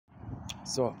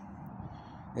So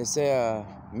they say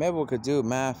maybe we could do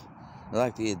math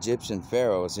like the Egyptian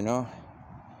pharaohs, you know?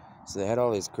 So they had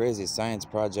all these crazy science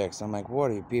projects. I'm like, what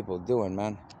are you people doing,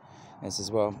 man? And it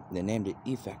says, well, they named it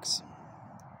effects.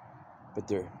 But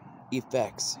their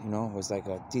effects, you know, was like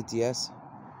a TTS,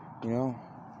 you know?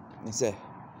 They said,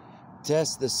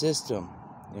 test the system,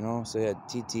 you know? So they had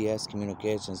TTS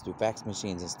communications through fax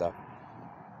machines and stuff.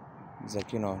 It's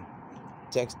like, you know,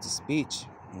 text to speech,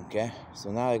 okay?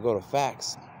 So now they go to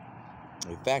fax.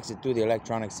 They fax it through the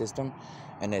electronic system,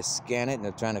 and they scan it, and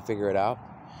they're trying to figure it out.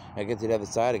 I get to the other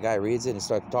side, a guy reads it and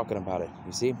starts talking about it,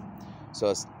 you see? So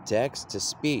it's text to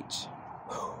speech.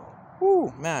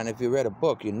 Whew, man, if you read a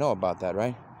book, you know about that,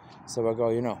 right? So I go,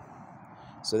 you know.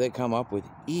 So they come up with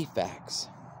e-fax,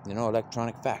 you know,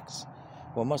 electronic fax.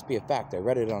 Well, it must be a fact. I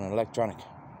read it on an electronic,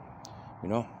 you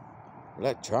know.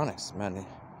 Electronics, man.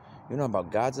 You know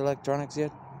about God's electronics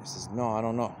yet? He says, no, I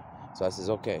don't know. So I says,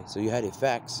 okay, so you had a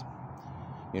fax,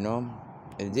 you know,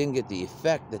 and it didn't get the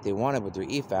effect that they wanted with their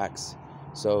e-fax.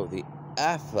 So the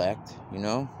affect, you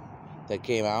know, that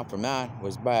came out from that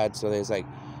was bad. So there's like,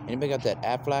 anybody got that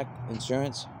Aflac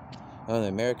insurance? Oh, the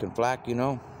American flak, you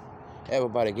know?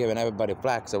 Everybody giving everybody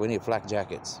flak, so we need flak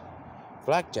jackets.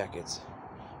 Flak jackets?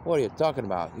 What are you talking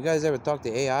about? You guys ever talk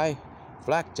to AI?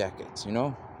 Flak jackets, you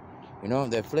know? You know,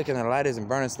 they're flicking their lighters and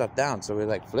burning stuff down, so we're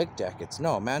like, flick jackets.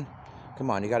 No, man. Come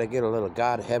on, you got to get a little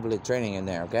God heavily training in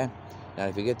there, okay? Now,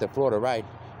 if you get the Florida right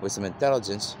with some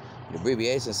intelligence, the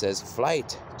abbreviation says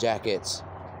flight jackets.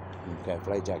 Okay,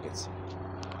 flight jackets.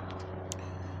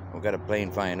 We've got a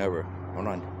plane flying over. Hold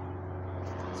on.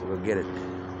 So we'll get it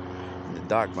in the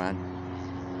dark,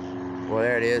 man. Well,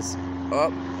 there it is.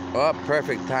 Up,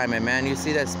 perfect timing, man. You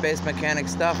see that space mechanic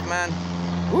stuff, man?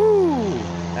 Woo!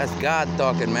 That's God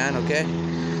talking, man, okay?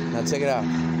 Now check it out.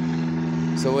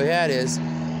 So what we had is,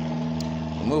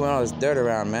 we're moving all this dirt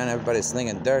around, man. Everybody's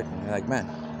slinging dirt. And you're like,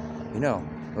 man, you know,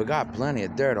 we got plenty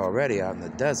of dirt already out in the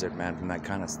desert, man, from that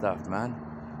kind of stuff, man.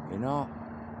 You know,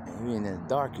 even in the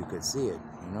dark, you could see it,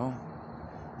 you know?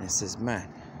 And it says, man,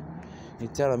 you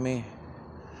telling me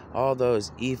all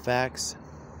those e-fax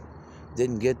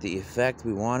didn't get the effect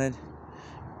we wanted,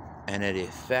 and it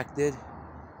affected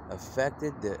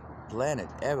the planet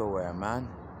everywhere, man.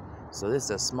 So this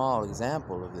is a small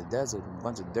example of the desert, a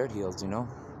bunch of dirt hills, you know?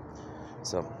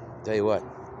 So, tell you what,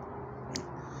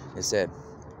 it said,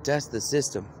 test the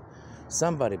system.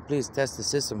 Somebody please test the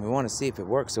system. We want to see if it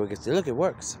works, so we can say, look, it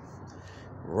works.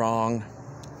 Wrong.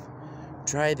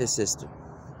 Try the system.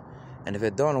 And if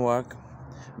it don't work,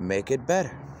 make it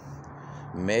better.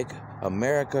 Make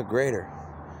America greater.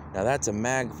 Now that's a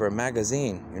mag for a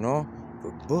magazine, you know,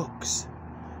 for books.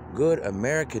 Good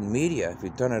American media. If you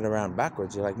turn it around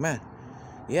backwards, you're like, man,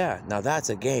 yeah, now that's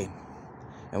a game.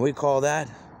 And we call that,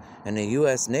 in the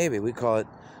U.S. Navy, we call it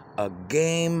a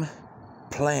game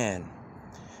plan.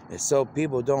 It's so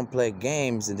people don't play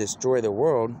games and destroy the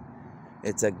world.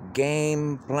 It's a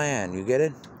game plan. You get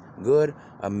it? Good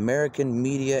American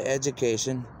media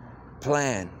education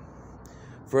plan.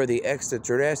 For the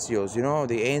extraterrestrials, you know,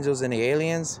 the angels and the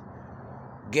aliens.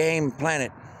 Game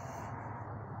planet.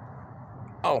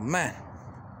 Oh, man.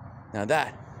 Now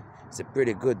that is a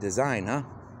pretty good design, huh?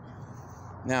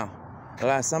 Now, the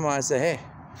last summer I said, hey,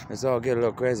 let's all get a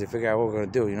little crazy, figure out what we're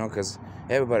going to do, you know, because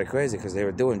everybody crazy because they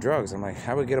were doing drugs. I'm like,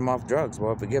 how do we get them off drugs?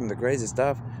 Well, if we give them the crazy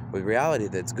stuff with reality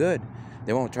that's good,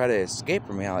 they won't try to escape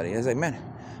from reality. It's like, man,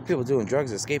 people doing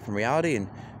drugs escape from reality and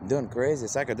doing crazy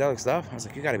psychedelic stuff. I was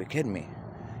like, you got to be kidding me.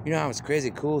 You know how much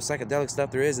crazy, cool psychedelic stuff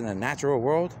there is in the natural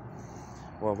world?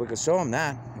 Well, if we could show them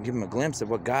that and give them a glimpse of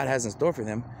what God has in store for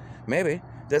them, maybe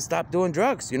they'll stop doing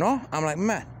drugs, you know? I'm like,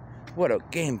 man, what a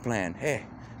game plan. Hey,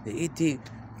 the ET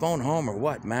phone home or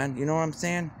what, man? You know what I'm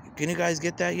saying? Can you guys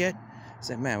get that yet? I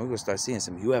said, man, we're going to start seeing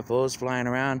some UFOs flying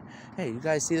around. Hey, you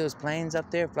guys see those planes up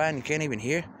there flying you can't even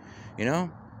hear? You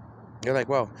know? They're like,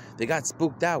 well, they got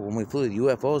spooked out when we flew the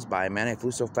UFOs by, man. They flew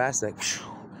so fast, like, whew,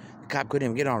 the cop couldn't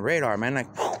even get on radar, man.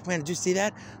 Like, whew, man, did you see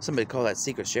that? Somebody called that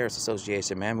Secret Sheriff's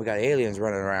Association, man. We got aliens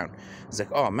running around. It's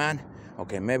like, oh, man.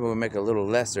 Okay, maybe we'll make a little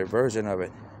lesser version of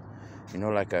it. You know,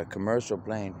 like a commercial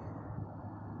plane.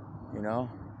 You know?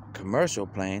 Commercial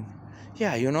plane.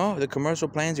 Yeah, you know, the commercial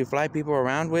planes you fly people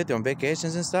around with on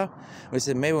vacations and stuff. We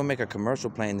said, maybe we'll make a commercial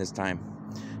plane this time.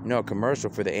 You know, a commercial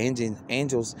for the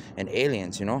angels and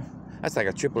aliens, you know. That's like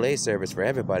a AAA service for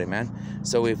everybody, man.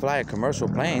 So we fly commercial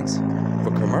planes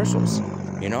for commercials,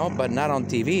 you know, but not on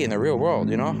TV in the real world,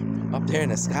 you know. Up there in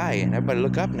the sky, and everybody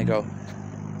look up and they go,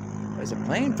 there's a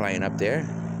plane flying up there.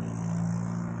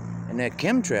 And they're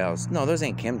chemtrails. No, those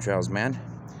ain't chemtrails, man.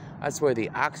 That's where the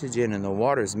oxygen and the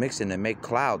water is mixing to make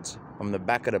clouds. from the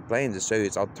back of the plane to show you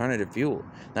it's alternative fuel.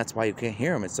 That's why you can't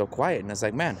hear them. It's so quiet. And it's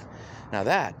like, man, now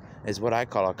that is what I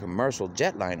call a commercial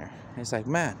jetliner. It's like,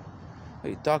 man, what are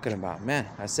you talking about? Man,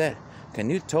 I said, can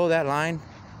you tow that line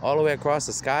all the way across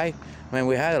the sky? When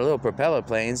we had a little propeller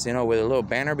planes, you know, with a little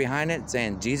banner behind it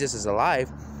saying Jesus is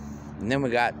alive. And then we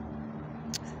got,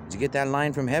 did you get that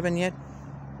line from heaven yet?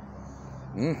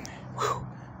 There's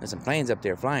some planes up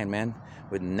there flying, man,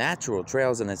 with natural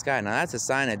trails in the sky. Now that's a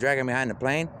sign they're dragging behind the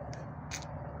plane.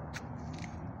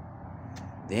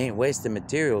 They ain't wasting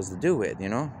materials to do it, you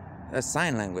know? That's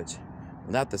sign language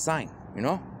without the sign, you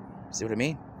know? See what I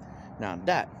mean? Now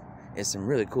that is some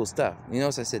really cool stuff. You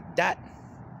notice I said that,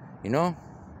 you know?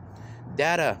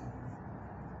 Data,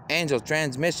 angel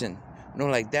transmission, you know,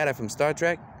 like data from Star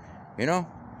Trek, you know?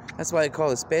 That's why they call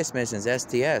it space missions,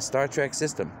 STS, Star Trek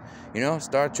system. You know,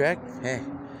 Star Trek, hey,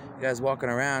 you guys walking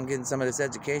around getting some of this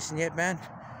education yet, man?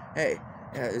 Hey,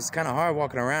 yeah, it's kind of hard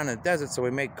walking around in the desert, so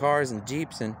we make cars and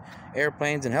jeeps and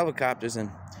airplanes and helicopters, and,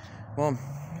 well,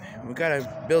 we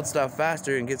gotta build stuff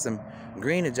faster and get some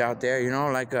greenage out there, you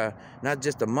know, like not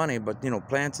just the money, but, you know,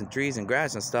 plants and trees and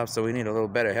grass and stuff, so we need a little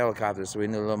better helicopter, so we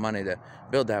need a little money to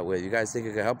build that with. You guys think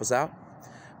it could help us out?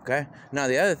 Okay? Now,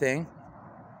 the other thing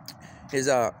is,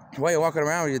 while you're walking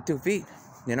around with your 2 feet,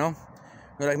 you know,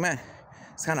 you're like, man,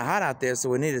 it's kind of hot out there, so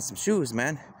we needed some shoes,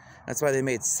 man. That's why they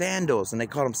made sandals, and they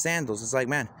call them sandals. It's like,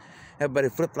 man, everybody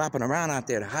flip-flopping around out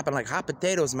there, hopping like hot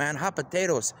potatoes, man, hot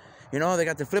potatoes. You know, they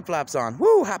got the flip-flops on.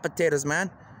 Woo, hot potatoes, man.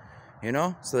 You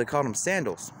know, so they call them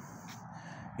sandals.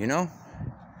 You know,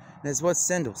 that's what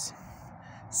sandals.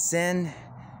 Sin-A-L-S.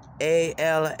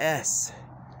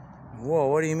 Whoa,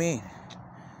 what do you mean?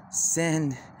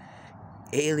 Send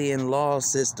alien law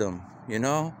system, you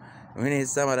know? We need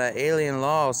some of that alien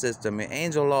law system,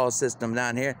 angel law system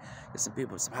down here. Get some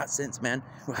people some hot sense, man.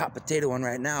 We're hot potato one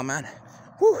right now, man.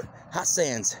 Woo, hot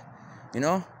sands, you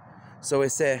know? So we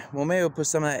said, well, maybe we'll put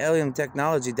some of that alien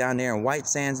technology down there in White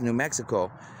Sands, New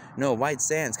Mexico. No, White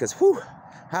Sands, because, whoo,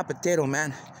 hot potato,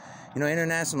 man. You know,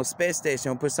 International Space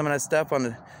Station, we'll put some of that stuff on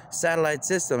the satellite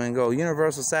system and go,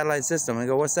 Universal Satellite System, and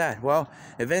go, what's that? Well,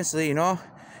 eventually, you know,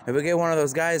 if we get one of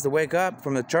those guys to wake up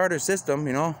from the charter system,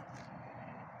 you know,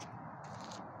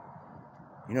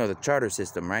 the charter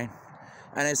system, right?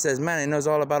 And it says, man, he knows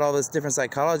all about all this different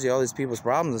psychology, all these people's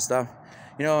problems and stuff,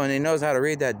 you know, and he knows how to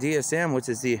read that DSM, which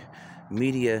is the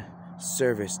Media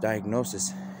Service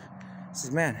Diagnosis. It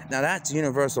says, man, now that's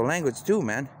universal language too,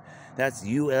 man. That's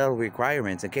UL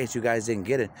requirements, in case you guys didn't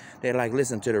get it. They like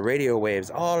listen to the radio waves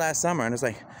all last summer, and it's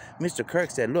like, Mr.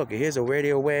 Kirk said, look, here's the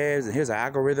radio waves, and here's the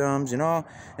algorithms, you know?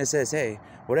 It says, hey,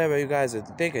 whatever you guys are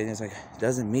thinking, it's like,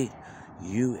 doesn't meet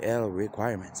UL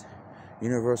requirements.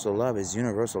 Universal love is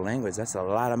universal language. That's a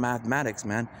lot of mathematics,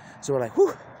 man. So we're like,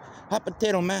 whew, hot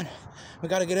potato, man. We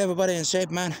got to get everybody in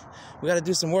shape, man. We got to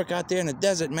do some work out there in the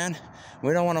desert, man.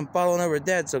 We don't want them falling over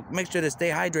dead, so make sure to stay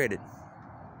hydrated.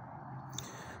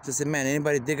 So I said, man,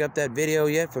 anybody dig up that video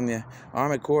yet from the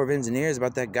Army Corps of Engineers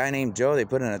about that guy named Joe they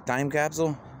put in a time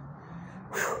capsule?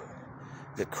 Whew.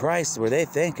 The Christ, were they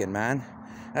thinking, man?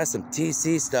 That's some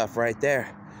TC stuff right there.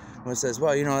 When it says,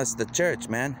 well, you know, it's the church,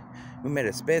 man. We made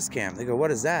a space camp. They go, what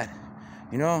is that?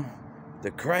 You know, the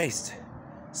Christ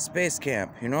space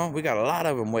camp. You know, we got a lot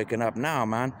of them waking up now,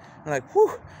 man. I'm like,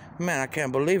 whew, man, I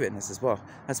can't believe it. And I says, well,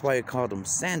 that's why you called them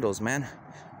sandals, man.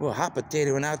 We're hot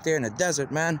potatoing out there in the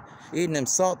desert, man, eating them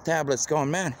salt tablets,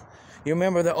 going, man, you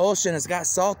remember the ocean has got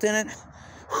salt in it?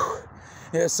 Whew.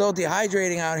 It's so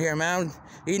dehydrating out here, man,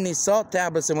 eating these salt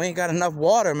tablets, and we ain't got enough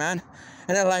water, man.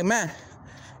 And they're like, man,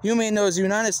 you mean those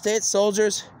United States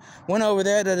soldiers went over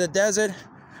there to the desert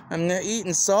and they're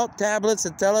eating salt tablets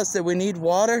that tell us that we need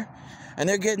water, and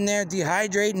they're getting there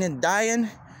dehydrating and dying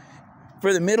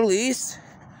for the Middle East?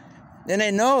 And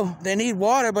they know they need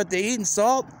water, but they're eating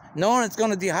salt, knowing it's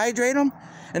going to dehydrate them.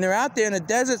 And they're out there in the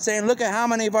desert saying, look at how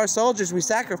many of our soldiers we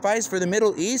sacrificed for the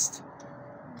Middle East,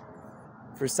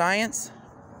 for science,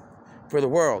 for the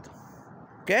world.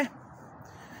 Okay?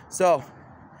 So,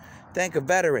 thank a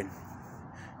veteran,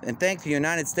 and thank the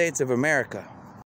United States of America.